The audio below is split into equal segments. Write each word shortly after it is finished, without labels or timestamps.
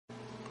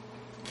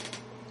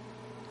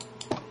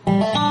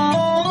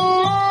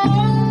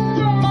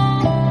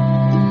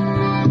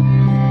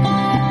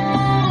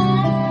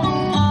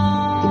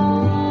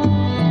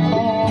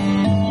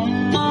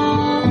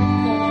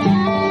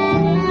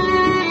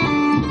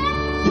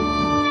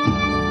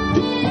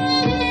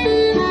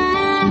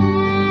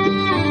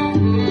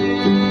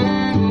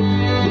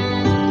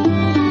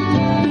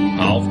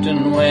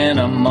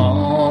I'm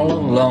all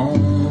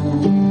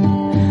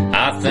alone,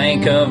 I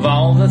think of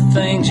all the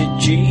things that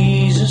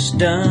Jesus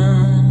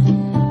done,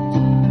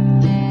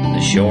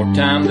 the short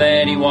time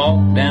that he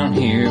walked down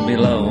here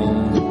below.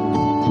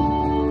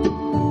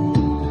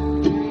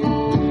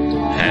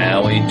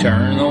 How he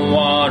turned the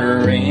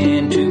water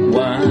into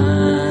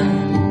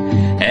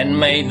wine and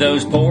made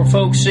those poor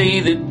folks see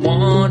that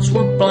once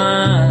were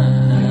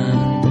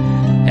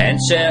blind,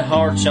 and set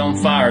hearts on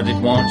fire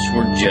that once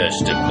were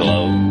just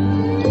aglow.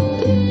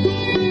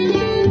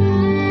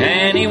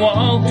 And he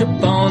walked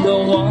upon the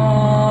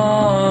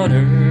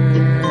water,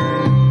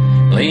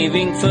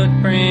 leaving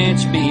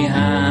footprints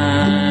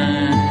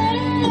behind,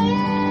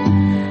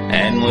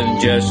 and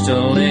with just a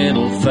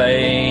little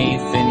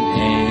faith in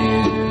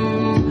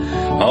him,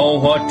 oh,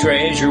 what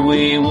treasure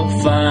we will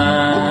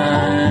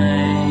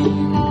find.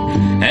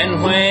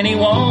 And when he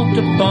walked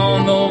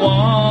upon the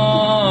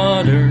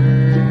water,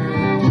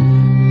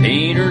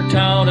 Peter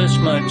taught us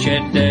much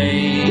that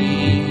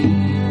day.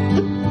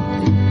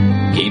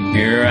 Keep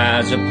your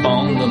eyes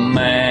upon the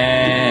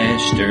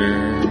Master,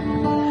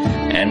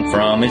 and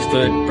from his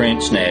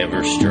footprints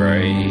never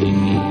stray.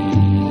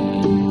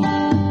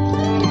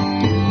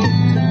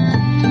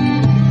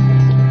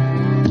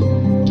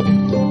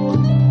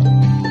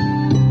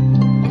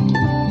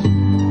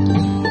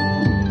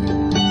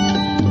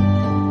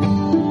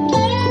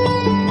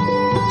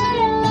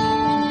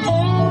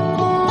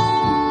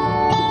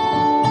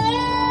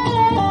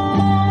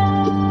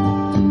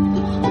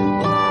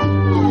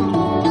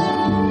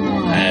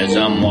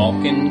 I'm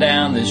walking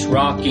down this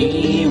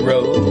rocky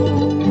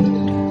road,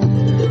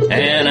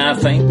 and I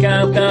think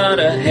I've got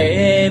a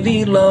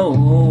heavy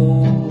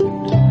load.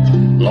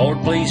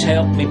 Lord, please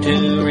help me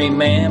to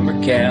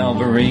remember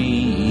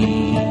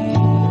Calvary.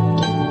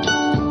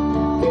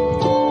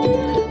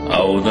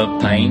 Oh, the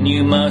pain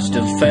you must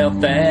have felt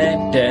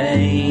that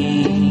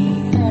day,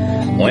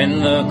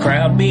 when the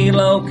crowd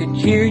below could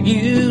hear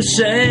you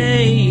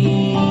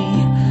say,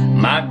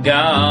 my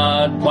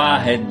God, why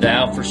had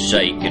thou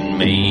forsaken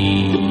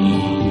me?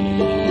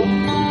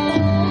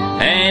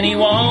 And he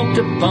walked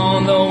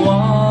upon the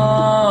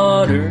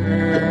water,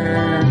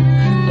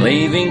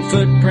 leaving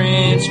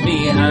footprints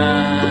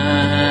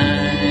behind,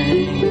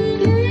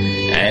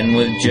 and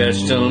with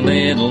just a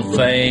little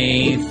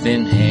faith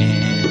in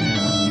him,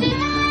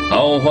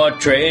 oh, what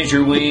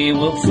treasure we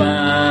will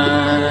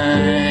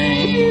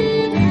find.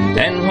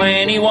 And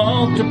when he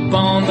walked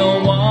upon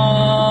the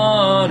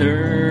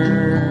water,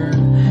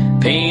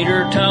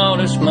 Peter taught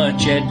us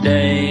much that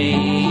day.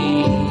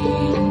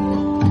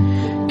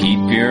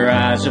 Keep your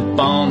eyes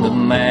upon the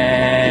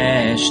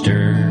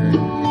Master,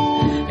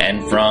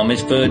 and from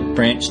his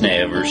footprints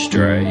never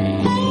stray.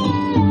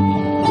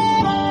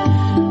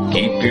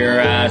 Keep your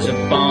eyes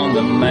upon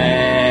the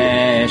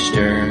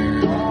Master,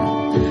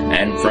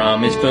 and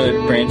from his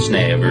footprints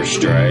never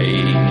stray.